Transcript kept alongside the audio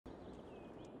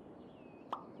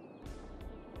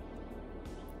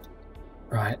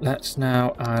Right, let's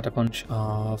now add a bunch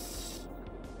of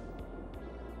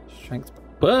strength.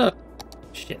 Whoa!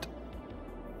 Shit.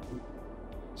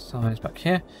 Size back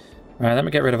here. Right, let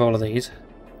me get rid of all of these.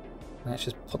 Let's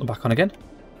just put them back on again.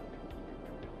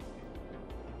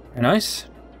 Very nice.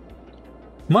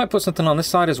 Might put something on this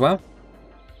side as well.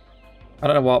 I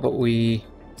don't know what, but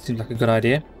seems like a good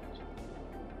idea.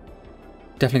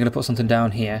 Definitely going to put something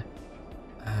down here.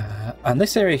 And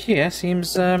this area here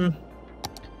seems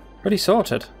pretty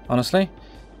sorted, honestly.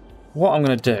 What I'm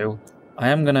going to do, I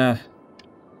am going to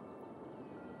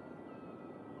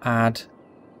add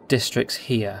districts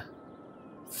here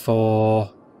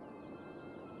for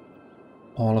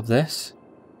all of this.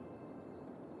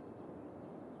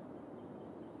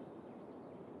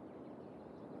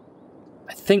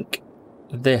 I think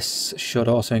this should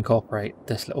also incorporate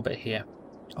this little bit here,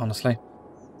 honestly.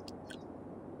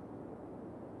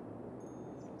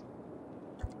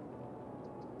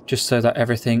 Just so that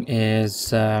everything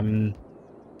is... Oh,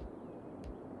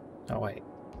 wait.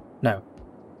 No.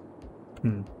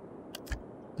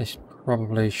 This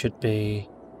probably should be...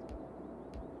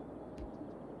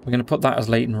 We're going to put that as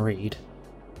Leighton Reed.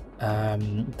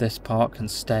 This part can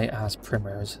stay as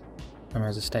Primrose.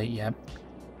 Primrose Estate, yeah.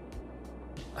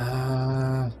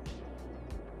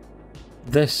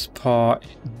 This part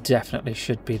definitely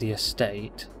should be the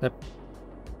estate.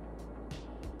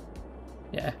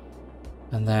 Yeah.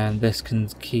 And then this can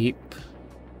keep...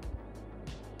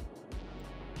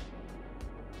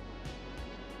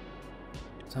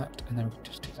 that, and then we can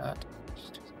just do that.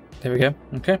 There we go.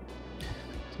 Okay.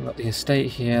 So we've got the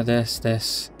estate here,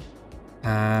 this,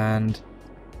 and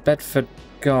Bedford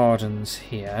Gardens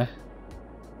here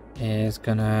is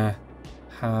gonna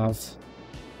have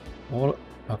all...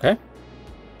 Okay.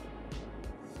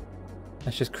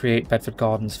 Let's just create Bedford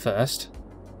Gardens first.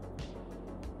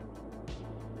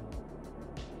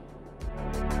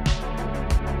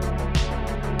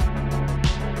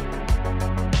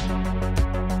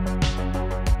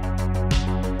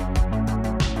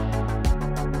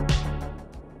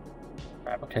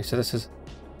 Okay, so this is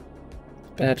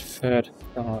Bedford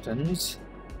Gardens.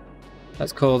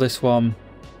 Let's call this one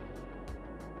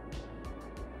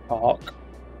Park.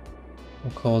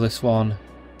 We'll call this one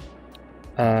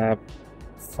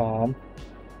Farm.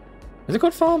 Is it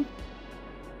called Farm?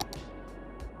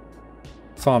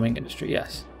 Farming industry,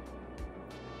 yes.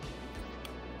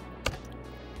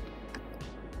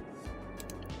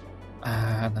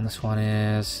 And then this one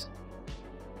is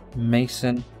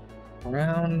Mason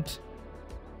Round.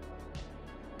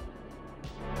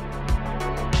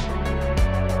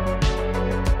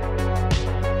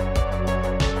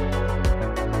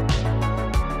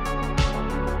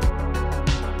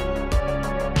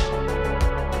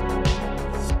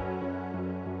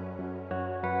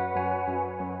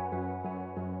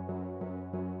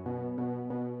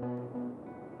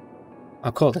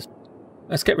 I'll call this...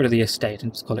 Let's get rid of the estate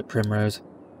and just call it Primrose.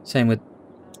 Same with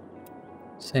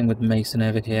Mason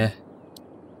over here.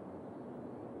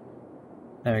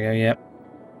 There we go, yep.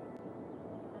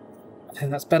 I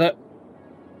think that's better.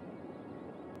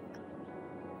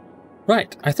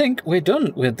 Right, I think we're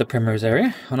done with the Primrose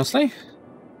area, honestly.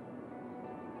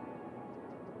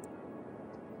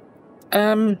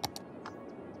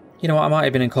 You know what, I might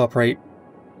even incorporate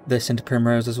this into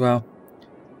Primrose as well.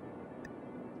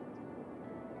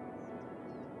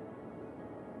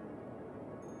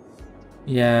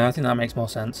 Yeah, I think that makes more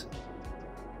sense.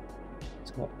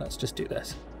 So let's just do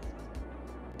this.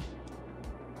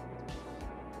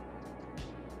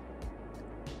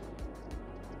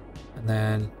 And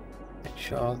then make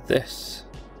sure this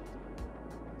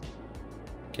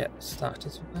gets that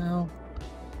as well.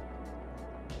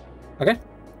 Okay,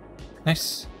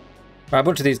 nice. Right, a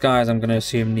bunch of these guys I'm going to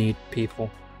assume need people.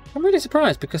 I'm really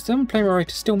surprised because the unemployment rate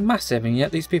is still massive and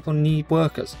yet these people need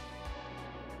workers.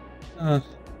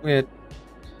 Weird.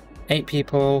 8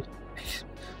 people.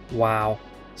 Wow.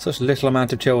 Such little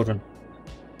amount of children.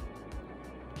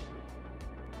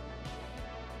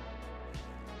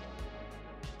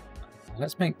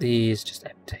 Let's make these just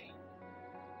empty.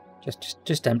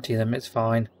 Just empty them, it's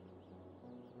fine.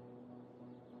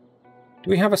 Do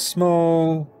we have a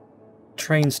small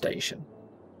train station?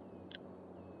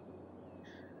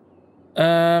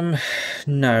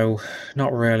 No,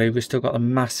 not really. We've still got a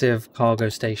massive cargo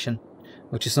station,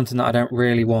 which is something that I don't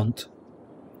really want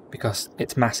because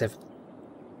it's massive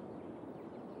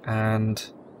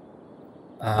and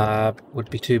would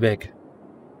be too big,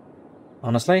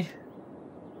 honestly.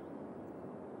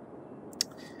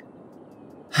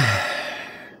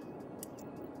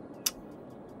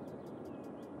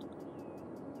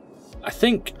 I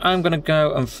think I'm going to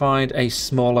go and find a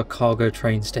smaller cargo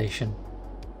train station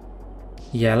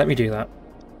Yeah, let me do that.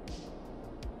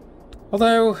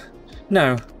 Although,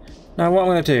 no. Now what I'm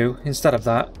going to do instead of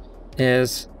that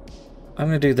is I'm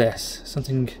going to do this.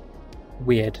 Something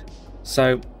weird.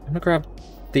 So I'm going to grab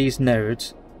these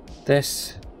nodes.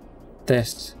 This.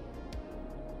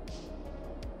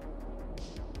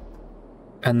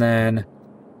 And then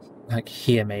like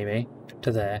here maybe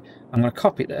to there. I'm going to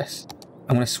copy this.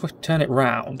 I'm going to turn it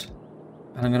round.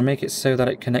 And I'm going to make it so that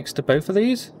it connects to both of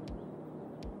these.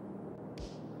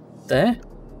 There?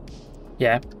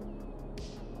 Yeah.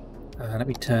 Let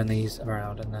me turn these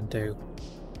around and then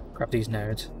grab these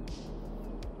nodes.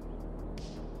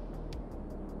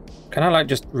 Can I like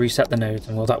just reset the nodes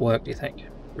and will that work, do you think?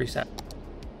 Reset.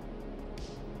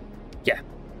 Yeah.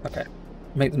 Okay.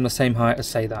 Make them the same height as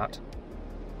say that.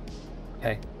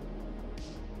 Okay.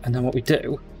 And then what we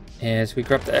do is we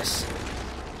grab this.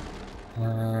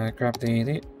 Grab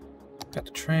the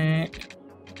track.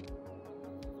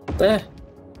 There.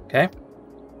 Okay.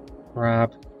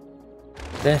 Grab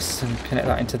this and connect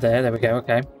that into there. There we go.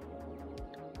 Okay.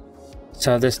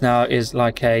 So this now is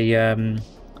like a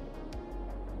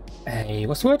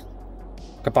what's the word?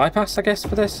 Like a bypass, I guess,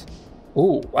 for this.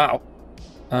 Ooh, wow.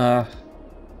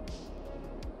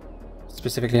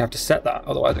 Specifically have to set that,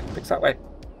 otherwise it can fix that way.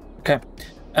 Okay.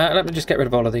 Let me just get rid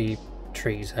of all of the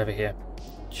trees over here,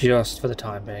 just for the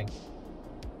time being.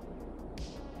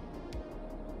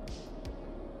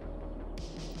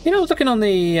 You know, I was looking on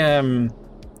the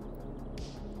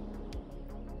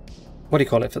what do you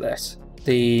call it for this?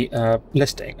 The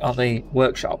listing on the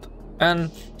workshop,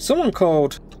 and someone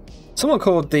called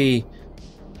the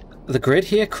grid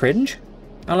here cringe.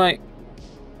 I'm like,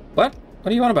 what?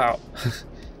 What are you on about?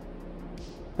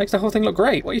 Makes the whole thing look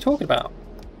great. What are you talking about?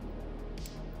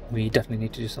 We definitely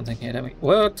need to do something here, don't we?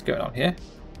 What's going on here?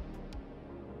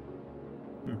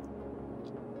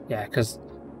 Yeah, because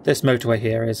this motorway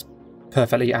here is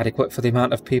perfectly adequate for the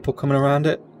amount of people coming around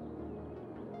it.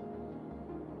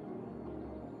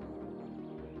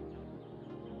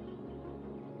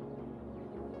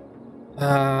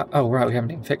 Oh right, we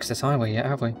haven't even fixed this highway yet,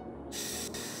 have we?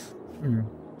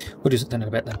 We'll do something in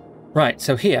a bit then. Right,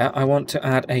 so here I want to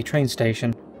add a train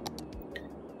station.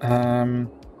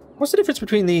 What's the difference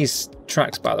between these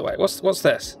tracks, by the way? What's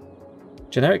this?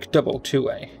 Generic double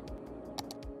two-way.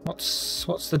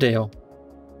 What's the deal?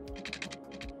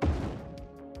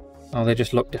 Oh, they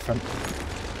just look different.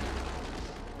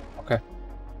 Okay.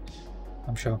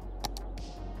 I'm sure.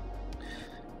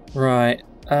 Right.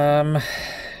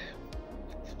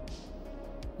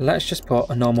 Let's just put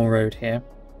a normal road here.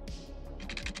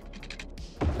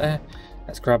 There.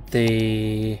 Let's grab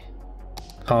the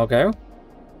cargo.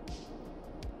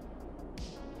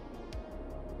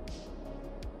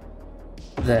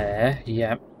 There,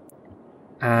 yeah.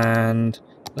 And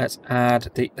let's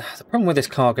add the problem with this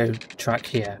cargo track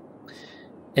here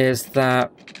is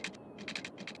that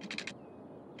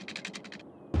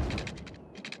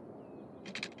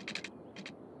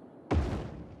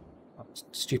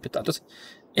stupid that does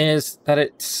is that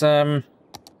it's we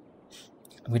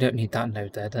don't need that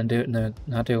node there, then do it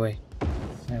now do we?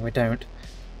 No, we don't.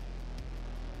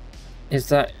 Is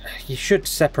that you should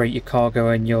separate your cargo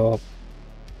and your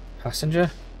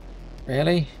passenger.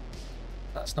 Really?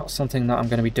 That's not something that I'm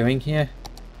going to be doing here.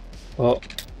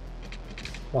 But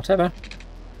whatever.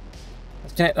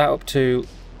 Let's connect that up to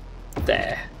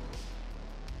there.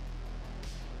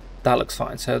 That looks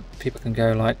fine, so people can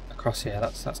go like across here.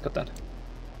 That's good then.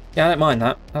 Yeah, I don't mind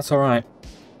that. That's alright.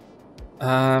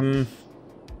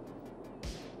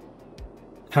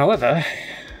 However,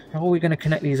 how are we going to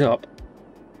connect these up?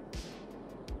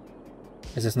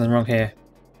 Is there something wrong here?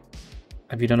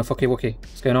 Have you done a fucky wookie?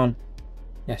 What's going on?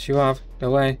 Yes, you have. Go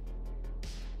away.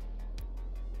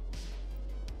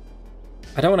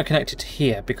 I don't want to connect it to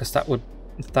here because that would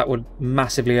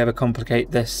massively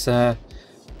overcomplicate this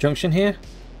junction here.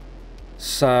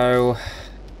 So,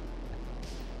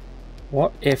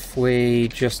 what if we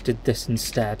just did this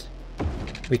instead?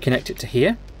 We connect it to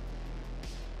here.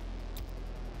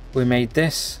 We made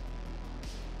this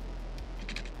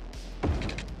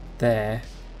there.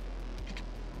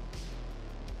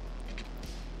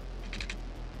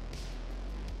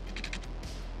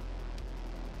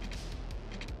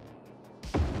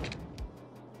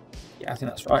 Yeah, I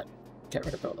think that's right. Get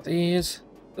rid of all of these.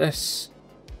 This.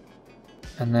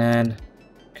 And then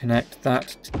connect that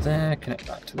to there, connect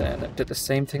that to there. That did the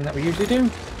same thing that we usually do.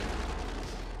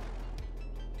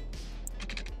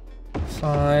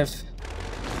 5.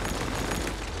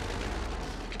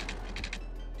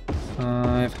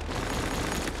 5.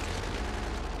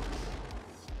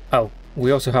 Oh,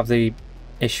 we also have the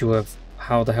issue of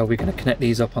how the hell we're going to connect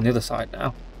these up on the other side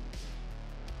now.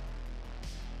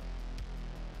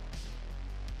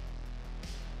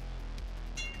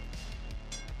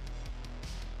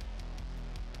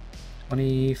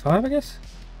 25, I guess?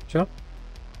 Sure.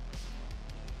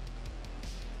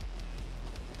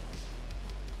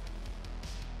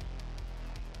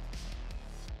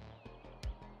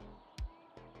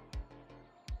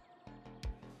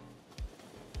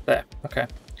 There, okay.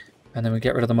 And then we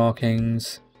get rid of the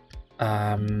markings.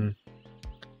 Add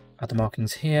the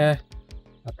markings here.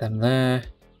 Add them there.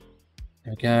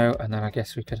 There we go. And then I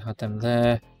guess we could add them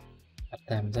there. Add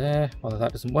them there. Although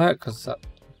that doesn't work because that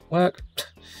doesn't work.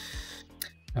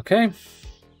 Okay.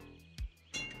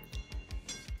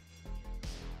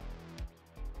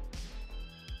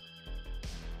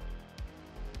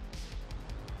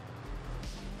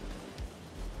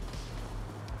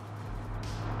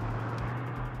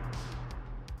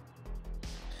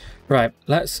 Right,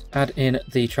 let's add in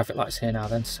the traffic lights here now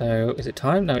then. So is it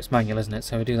time? No, it's manual, isn't it?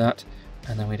 So we do that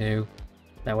and then we do...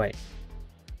 No, wait.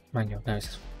 Manual, no.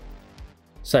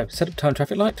 So set up time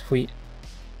traffic light. We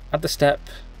add the step,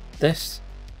 this,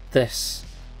 to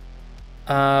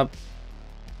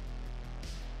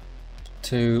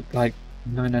like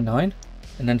 909.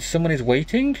 And then someone is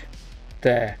waiting.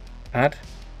 There, add.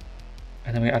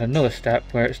 And then we add another step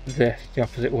where it's this, the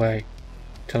opposite way,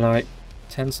 to like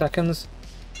 10 seconds.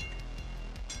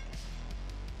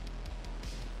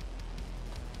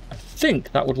 I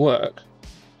think that would work.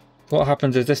 What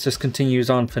happens is this just continues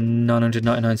on for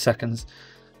 999 seconds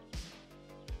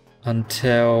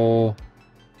until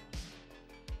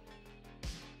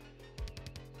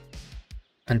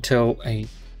a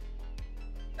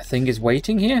thing is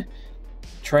waiting here.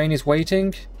 Train is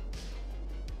waiting,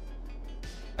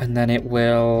 and then it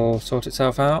will sort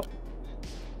itself out.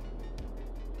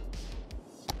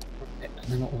 And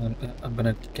then I'm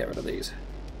going to get rid of these.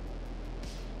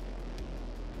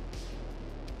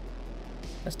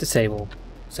 Let's disable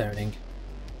zoning.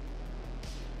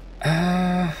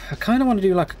 I kind of want to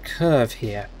do like a curve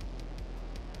here.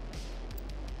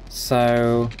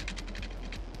 So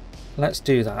let's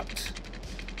do that.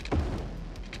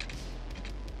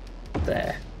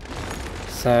 There.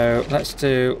 So let's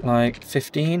do like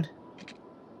 15.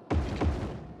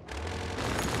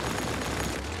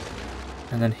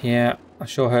 And then here, I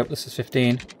sure hope this is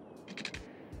 15.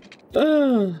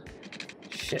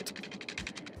 Shit.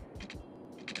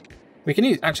 We can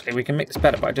use, actually, we can make this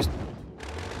better, but I just...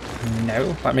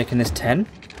 No, by making this 10.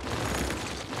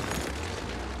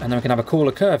 And then we can have a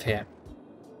cooler curve here.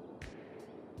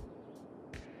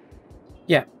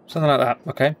 Yeah, something like that,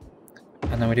 okay.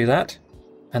 And then we do that.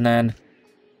 And then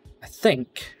I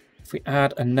think if we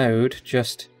add a node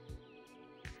just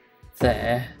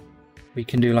there, we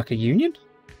can do like a union.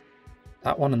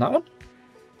 That one and that one.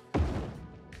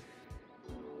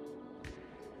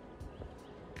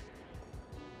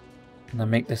 And then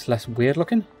make this less weird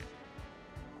looking.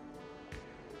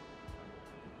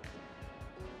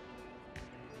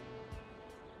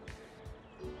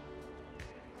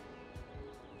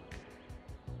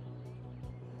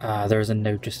 Ah, there is a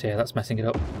node just here. That's messing it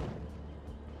up.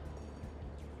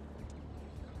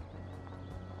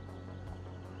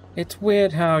 It's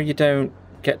weird how you don't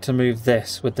get to move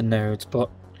this with the nodes, but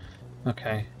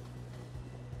okay.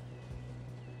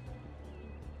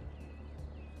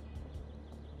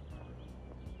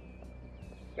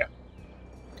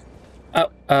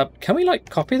 Can we like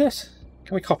copy this?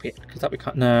 Can we copy it? Because that we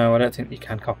can't. No, I don't think you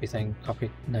can copy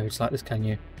nodes like this, can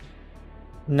you?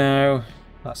 No,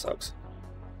 that sucks.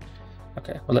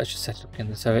 Okay, well let's just set it up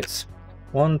again. So it's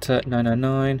 1 to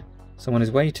 999. Someone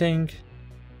is waiting.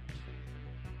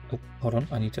 Oh, hold on.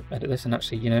 I need to edit this and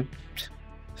actually, you know.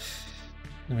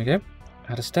 There we go.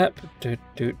 Add a step. Doot,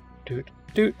 doot, doot,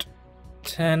 doot.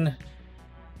 10. There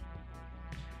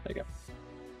you go.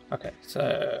 Okay,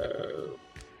 so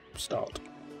start.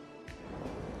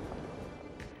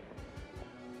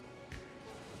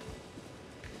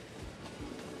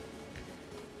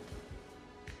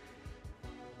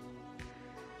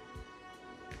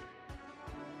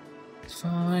 It's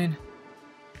fine.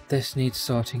 This needs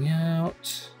sorting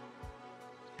out.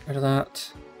 Rid of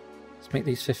that. Let's make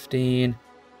these 15.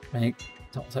 Make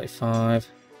not 35.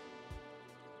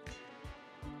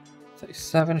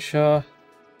 37, sure.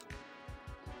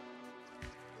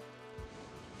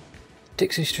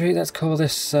 Dixie Street, let's call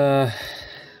this, we'll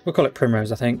call it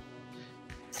Primrose, I think.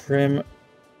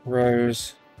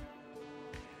 Primrose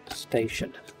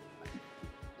Station.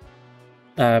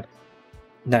 No.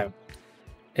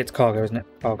 It's Cargo, isn't it?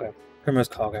 Cargo. Primrose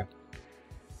Cargo.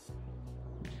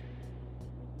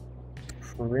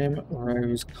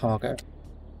 Primrose Cargo.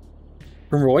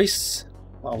 Primrose?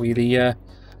 Are we the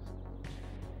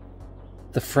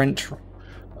French...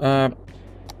 the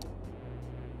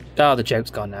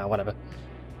joke's gone now, whatever.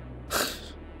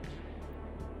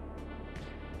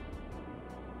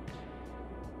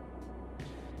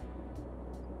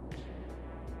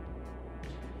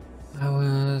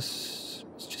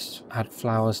 add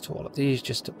flowers to all of these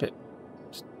just a bit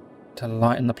to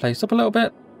lighten the place up a little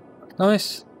bit.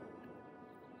 Nice.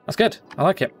 That's good. I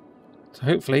like it. So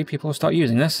hopefully people will start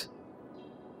using this.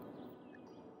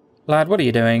 Lad, what are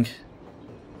you doing?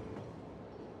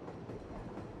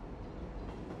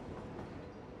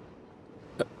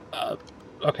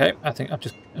 Okay, I think I've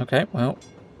just... Okay, well,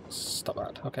 stop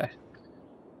that. Okay.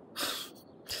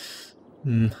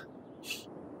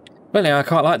 Well, yeah, I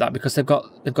can't like that because they've got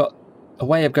a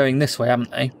way of going this way, haven't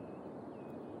they?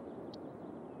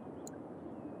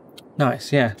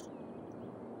 Nice, yeah.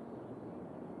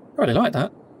 I really like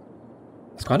that.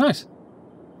 That's quite nice.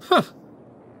 Huh.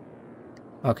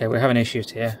 Okay, we're having issues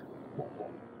here.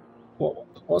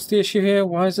 What's the issue here?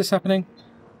 Why is this happening?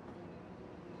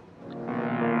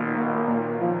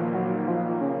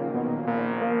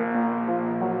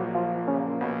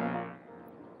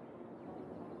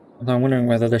 I'm wondering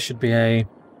whether there should be a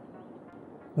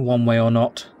one-way or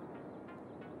not.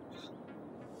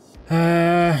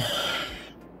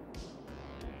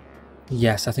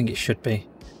 Yes, I think it should be.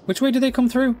 Which way do they come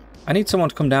through? I need someone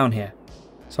to come down here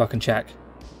so I can check.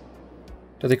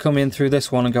 Do they come in through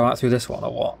this one and go out through this one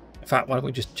or what? In fact, why don't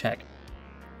we just check?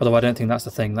 Although I don't think that's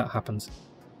the thing that happens.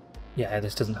 Yeah,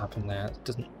 this doesn't happen there. It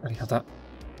doesn't really have that.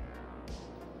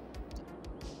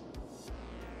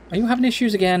 Are you having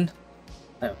issues again?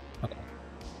 No. Okay.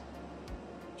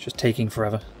 It's just taking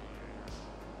forever.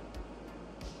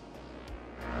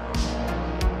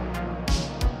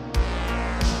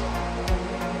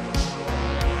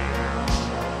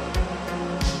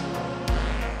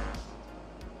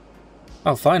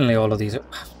 Oh, finally all of these are...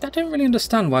 I don't really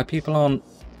understand why people aren't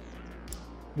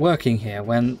working here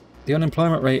when the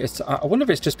unemployment rate is... I wonder if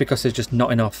it's just because there's just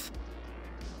not enough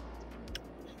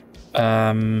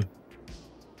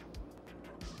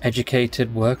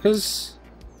educated workers.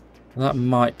 That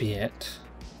might be it.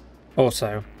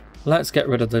 Also, let's get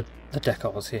rid of the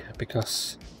decors here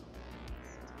because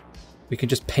we can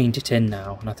just paint it in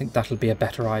now, and I think that'll be a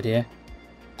better idea.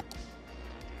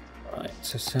 Right,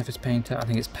 so surface painter, I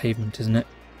think it's pavement, isn't it?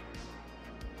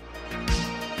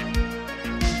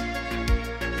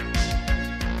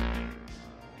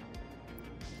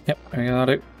 Yep, there we go,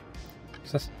 that'll do.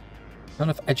 Not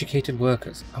enough educated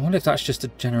workers. I wonder if that's just a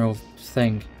general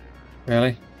thing.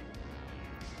 Really?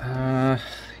 Yeah,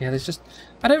 there's just...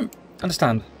 I don't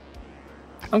understand.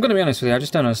 I'm going to be honest with you, I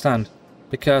just don't understand.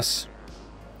 Because...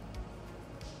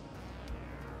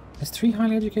 There's 3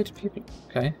 highly educated people.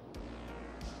 Okay.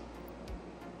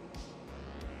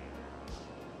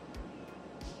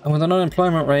 And with an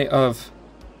unemployment rate of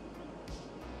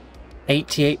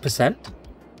 88%,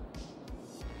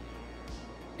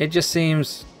 it just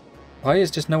seems... Why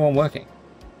is just no one working?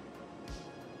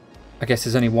 I guess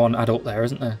there's only 1 adult there,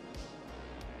 isn't there?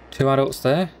 2 adults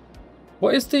there?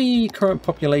 What is the current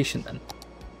population then?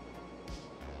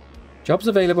 Jobs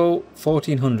available,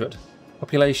 1,400.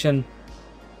 Population...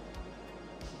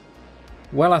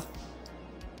 Well,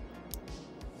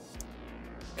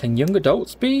 can young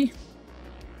adults be?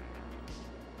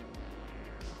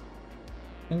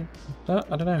 I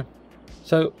don't know.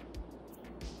 So...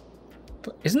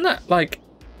 But isn't that like...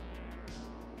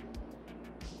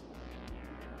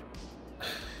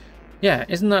 Yeah,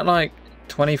 isn't that like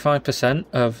 25%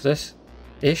 of this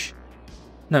ish?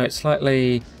 No, it's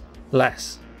slightly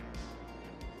less.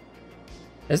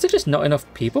 Is there just not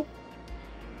enough people?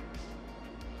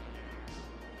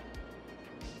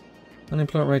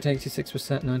 Unemployment rate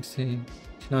 86%,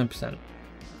 99%.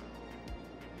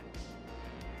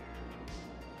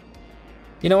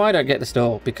 You know, I don't get this at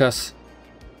all because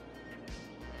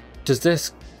does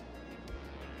this...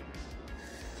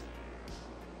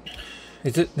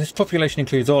 This population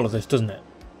includes all of this, doesn't it?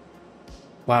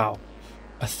 Wow.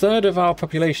 1/3 of our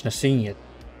population are senior.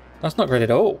 That's not great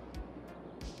at all.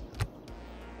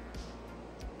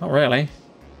 Not really.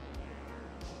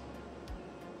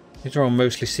 These are all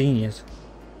mostly seniors.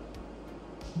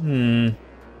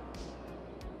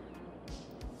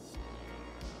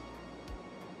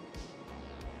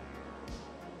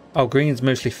 Oh, green's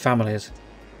mostly families.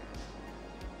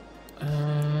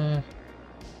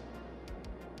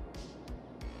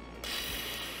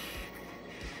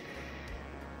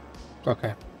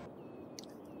 Okay.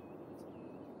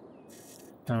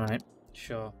 Alright,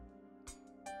 sure.